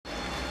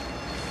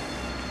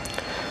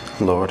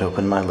Lord,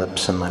 open my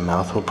lips, and my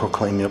mouth will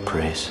proclaim your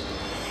praise.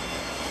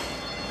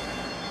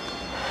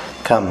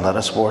 Come, let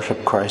us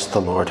worship Christ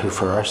the Lord, who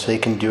for our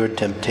sake endured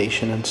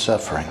temptation and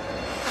suffering.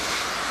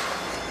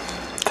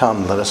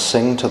 Come, let us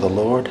sing to the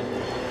Lord,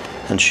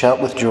 and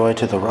shout with joy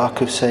to the rock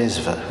who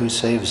saves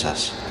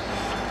us.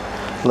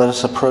 Let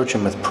us approach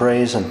him with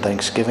praise and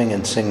thanksgiving,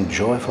 and sing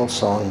joyful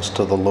songs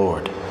to the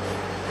Lord.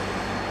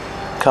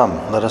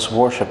 Come, let us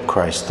worship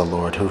Christ the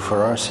Lord, who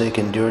for our sake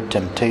endured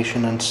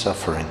temptation and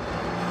suffering.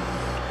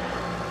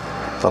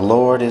 The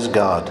Lord is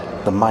God,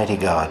 the mighty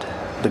God,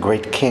 the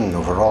great King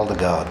over all the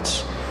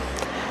gods.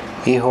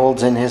 He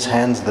holds in his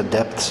hands the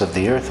depths of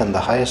the earth and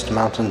the highest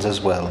mountains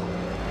as well.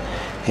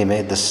 He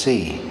made the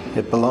sea,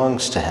 it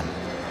belongs to him.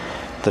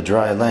 The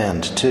dry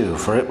land, too,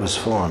 for it was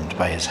formed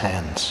by his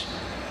hands.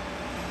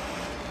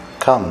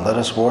 Come, let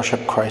us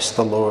worship Christ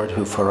the Lord,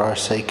 who for our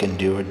sake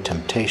endured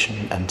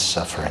temptation and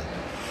suffering.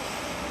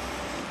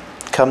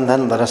 Come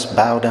then, let us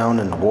bow down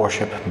and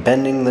worship,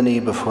 bending the knee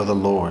before the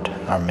Lord,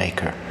 our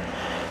Maker.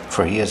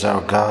 For he is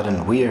our God,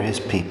 and we are his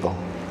people,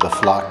 the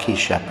flock he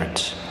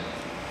shepherds.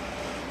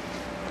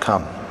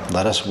 Come,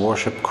 let us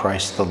worship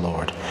Christ the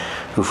Lord,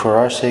 who for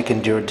our sake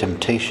endured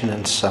temptation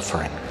and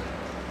suffering.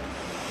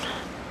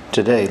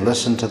 Today,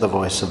 listen to the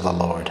voice of the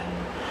Lord.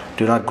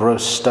 Do not grow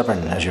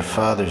stubborn as your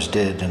fathers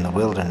did in the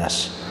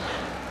wilderness,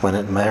 when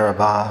at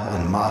Meribah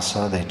and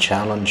Massah they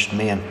challenged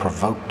me and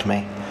provoked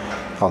me,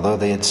 although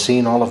they had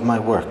seen all of my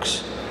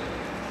works.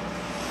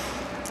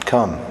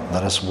 Come,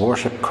 let us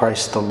worship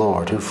Christ the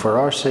Lord, who for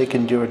our sake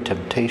endured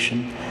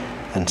temptation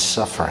and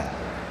suffering.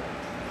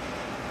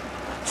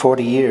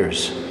 40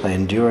 years I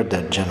endured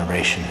that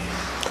generation.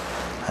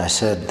 I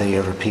said, they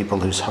are a people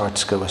whose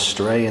hearts go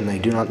astray, and they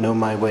do not know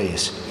my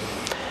ways.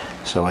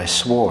 So I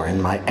swore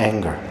in my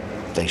anger,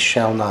 they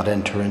shall not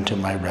enter into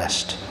my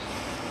rest.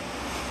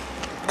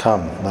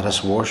 Come, let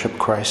us worship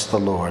Christ the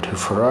Lord, who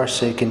for our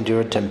sake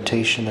endured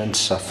temptation and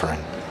suffering.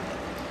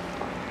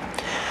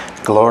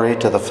 Glory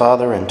to the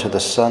Father, and to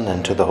the Son,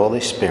 and to the Holy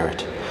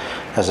Spirit,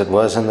 as it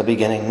was in the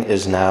beginning,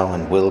 is now,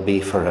 and will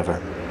be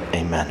forever.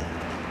 Amen.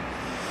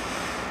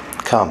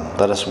 Come,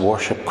 let us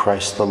worship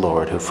Christ the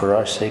Lord, who for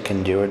our sake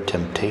endured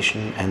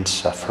temptation and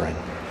suffering.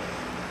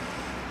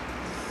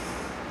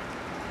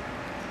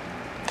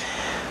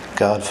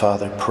 God,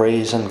 Father,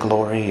 praise and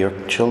glory your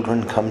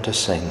children come to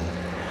sing.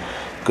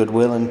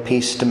 Goodwill and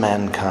peace to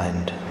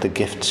mankind, the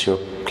gifts your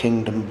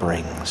kingdom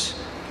brings.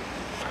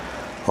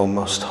 O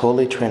most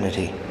holy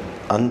Trinity,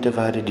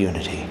 undivided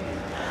unity,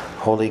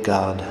 holy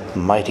God,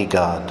 mighty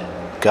God,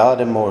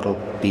 God immortal,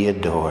 be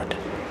adored.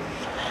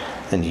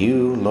 And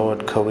you,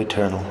 Lord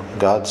co-eternal,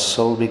 God's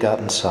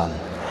sole-begotten Son,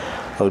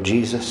 O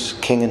Jesus,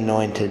 King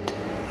anointed,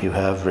 you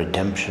have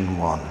redemption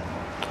won.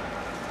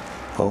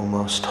 O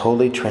most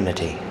holy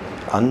Trinity,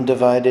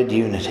 undivided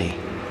unity,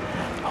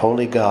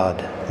 holy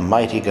God,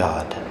 mighty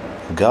God,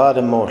 God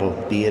immortal,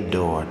 be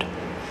adored.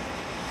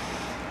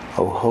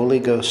 O Holy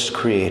Ghost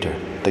Creator,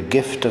 the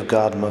gift of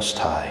God Most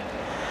High,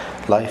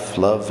 life,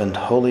 love, and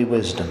holy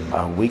wisdom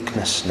our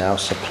weakness now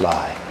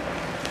supply.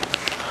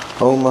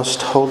 O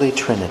most holy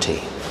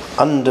Trinity,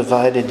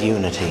 undivided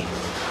unity,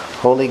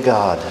 holy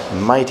God,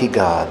 mighty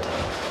God,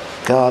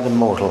 God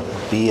immortal,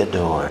 be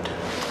adored.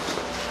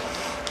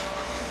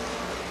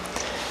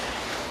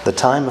 The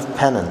time of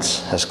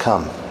penance has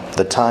come,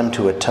 the time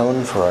to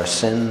atone for our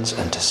sins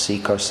and to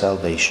seek our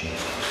salvation.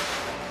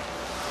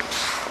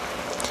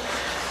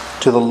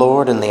 To the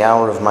Lord in the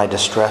hour of my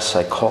distress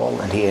I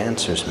call, and he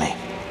answers me.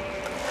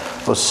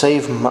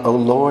 O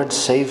Lord,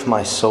 save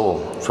my soul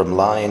from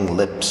lying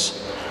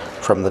lips,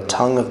 from the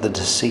tongue of the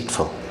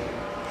deceitful.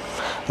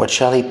 What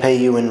shall he pay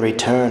you in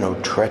return, O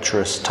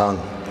treacherous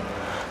tongue?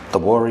 The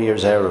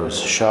warrior's arrows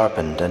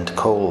sharpened, and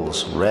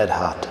coals red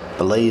hot,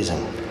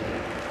 blazing.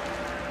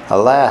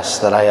 Alas,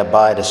 that I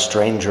abide a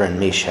stranger in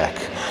Meshach,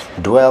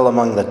 dwell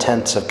among the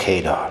tents of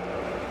Kedar.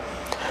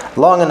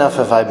 Long enough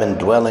have I been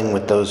dwelling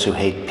with those who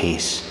hate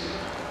peace.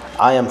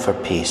 I am for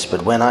peace,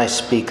 but when I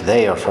speak,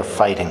 they are for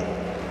fighting.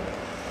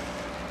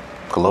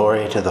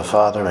 Glory to the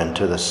Father, and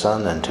to the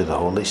Son, and to the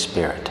Holy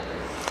Spirit,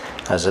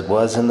 as it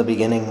was in the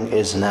beginning,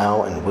 is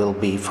now, and will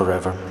be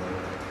forever.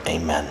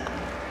 Amen.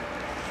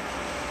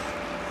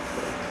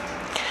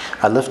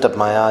 I lift up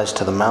my eyes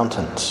to the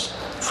mountains.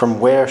 From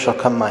where shall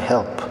come my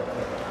help?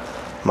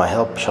 My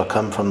help shall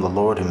come from the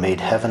Lord who made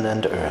heaven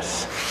and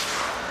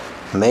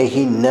earth. May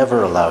he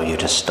never allow you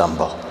to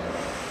stumble.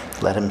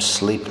 Let him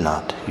sleep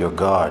not, your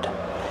God.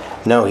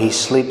 No, he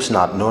sleeps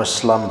not, nor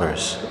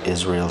slumbers,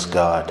 Israel's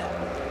God.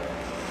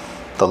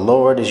 The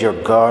Lord is your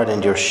guard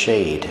and your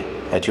shade.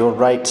 At your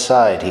right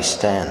side he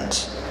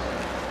stands.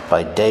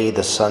 By day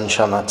the sun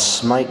shall not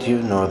smite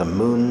you, nor the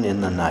moon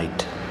in the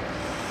night.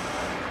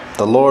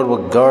 The Lord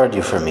will guard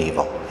you from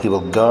evil. He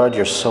will guard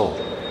your soul.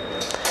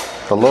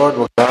 The Lord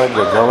will guard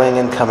your going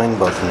and coming,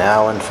 both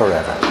now and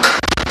forever.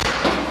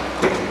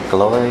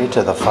 Glory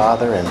to the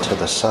Father, and to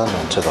the Son,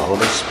 and to the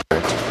Holy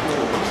Spirit,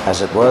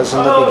 as it was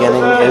in the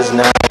beginning, is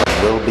now,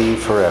 and will be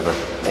forever.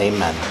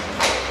 Amen.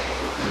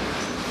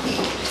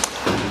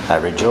 I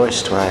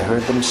rejoiced when I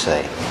heard them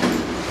say,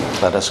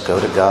 Let us go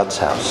to God's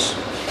house.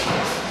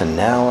 And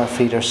now our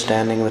feet are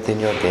standing within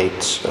your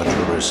gates, O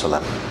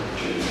Jerusalem.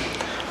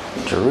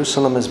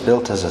 Jerusalem is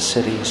built as a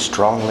city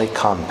strongly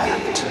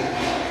compact.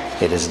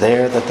 It is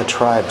there that the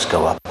tribes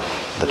go up,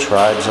 the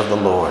tribes of the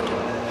Lord.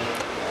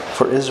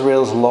 For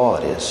Israel's law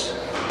it is.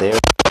 There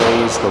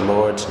praise the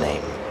Lord's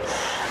name.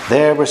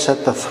 There were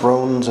set the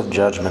thrones of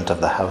judgment of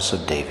the house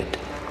of David.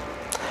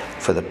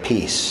 For the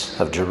peace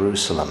of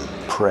Jerusalem,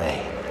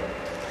 pray.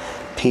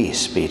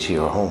 Peace be to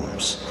your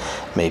homes.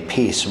 May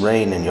peace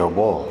reign in your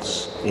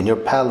walls, in your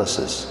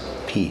palaces,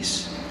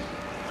 peace.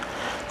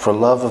 For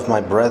love of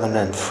my brethren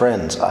and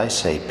friends, I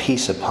say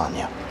peace upon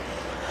you.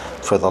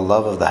 For the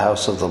love of the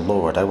house of the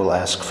Lord, I will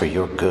ask for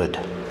your good.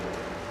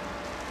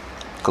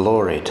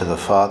 Glory to the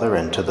Father,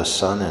 and to the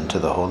Son, and to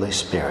the Holy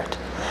Spirit,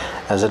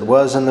 as it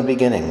was in the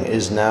beginning,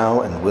 is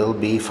now, and will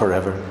be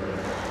forever.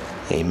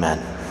 Amen.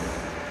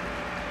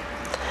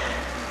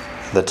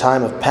 The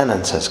time of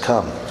penance has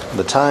come,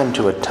 the time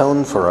to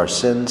atone for our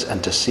sins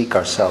and to seek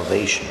our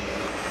salvation.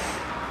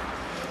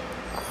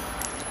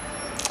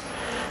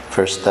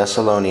 1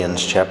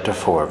 Thessalonians chapter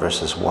 4,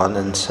 verses 1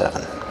 and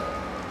 7.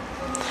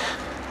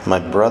 My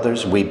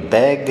brothers, we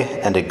beg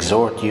and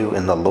exhort you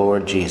in the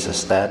Lord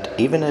Jesus that,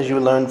 even as you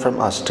learn from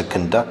us to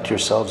conduct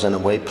yourselves in a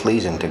way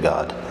pleasing to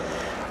God,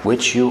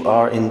 which you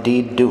are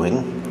indeed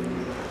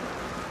doing,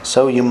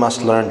 so you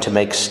must learn to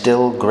make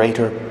still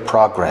greater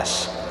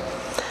progress.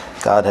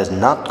 God has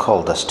not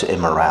called us to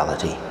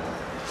immorality,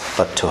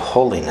 but to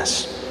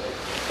holiness.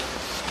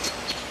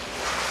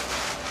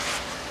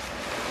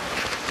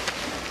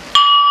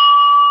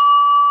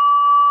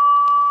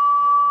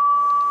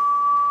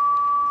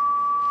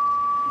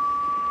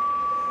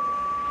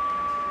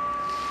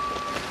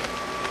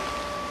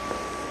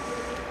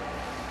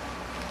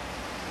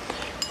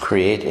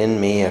 Create in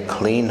me a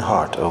clean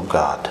heart, O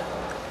God.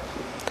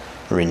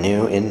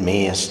 Renew in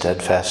me a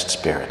steadfast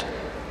spirit.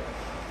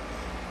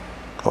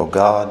 O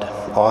God,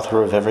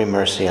 author of every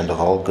mercy and of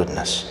all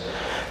goodness,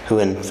 who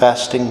in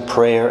fasting,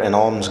 prayer, and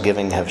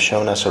almsgiving have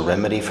shown us a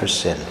remedy for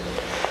sin,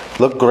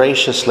 look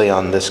graciously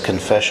on this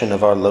confession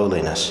of our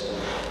lowliness,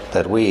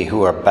 that we,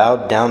 who are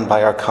bowed down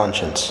by our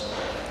conscience,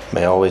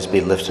 may always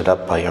be lifted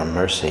up by your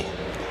mercy.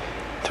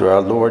 Through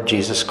our Lord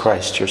Jesus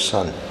Christ, your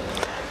Son,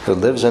 who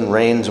lives and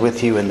reigns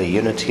with you in the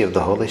unity of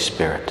the Holy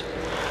Spirit,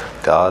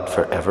 God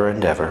forever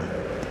and ever.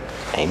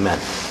 Amen.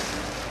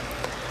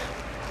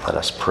 Let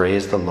us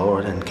praise the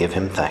Lord and give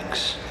him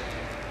thanks.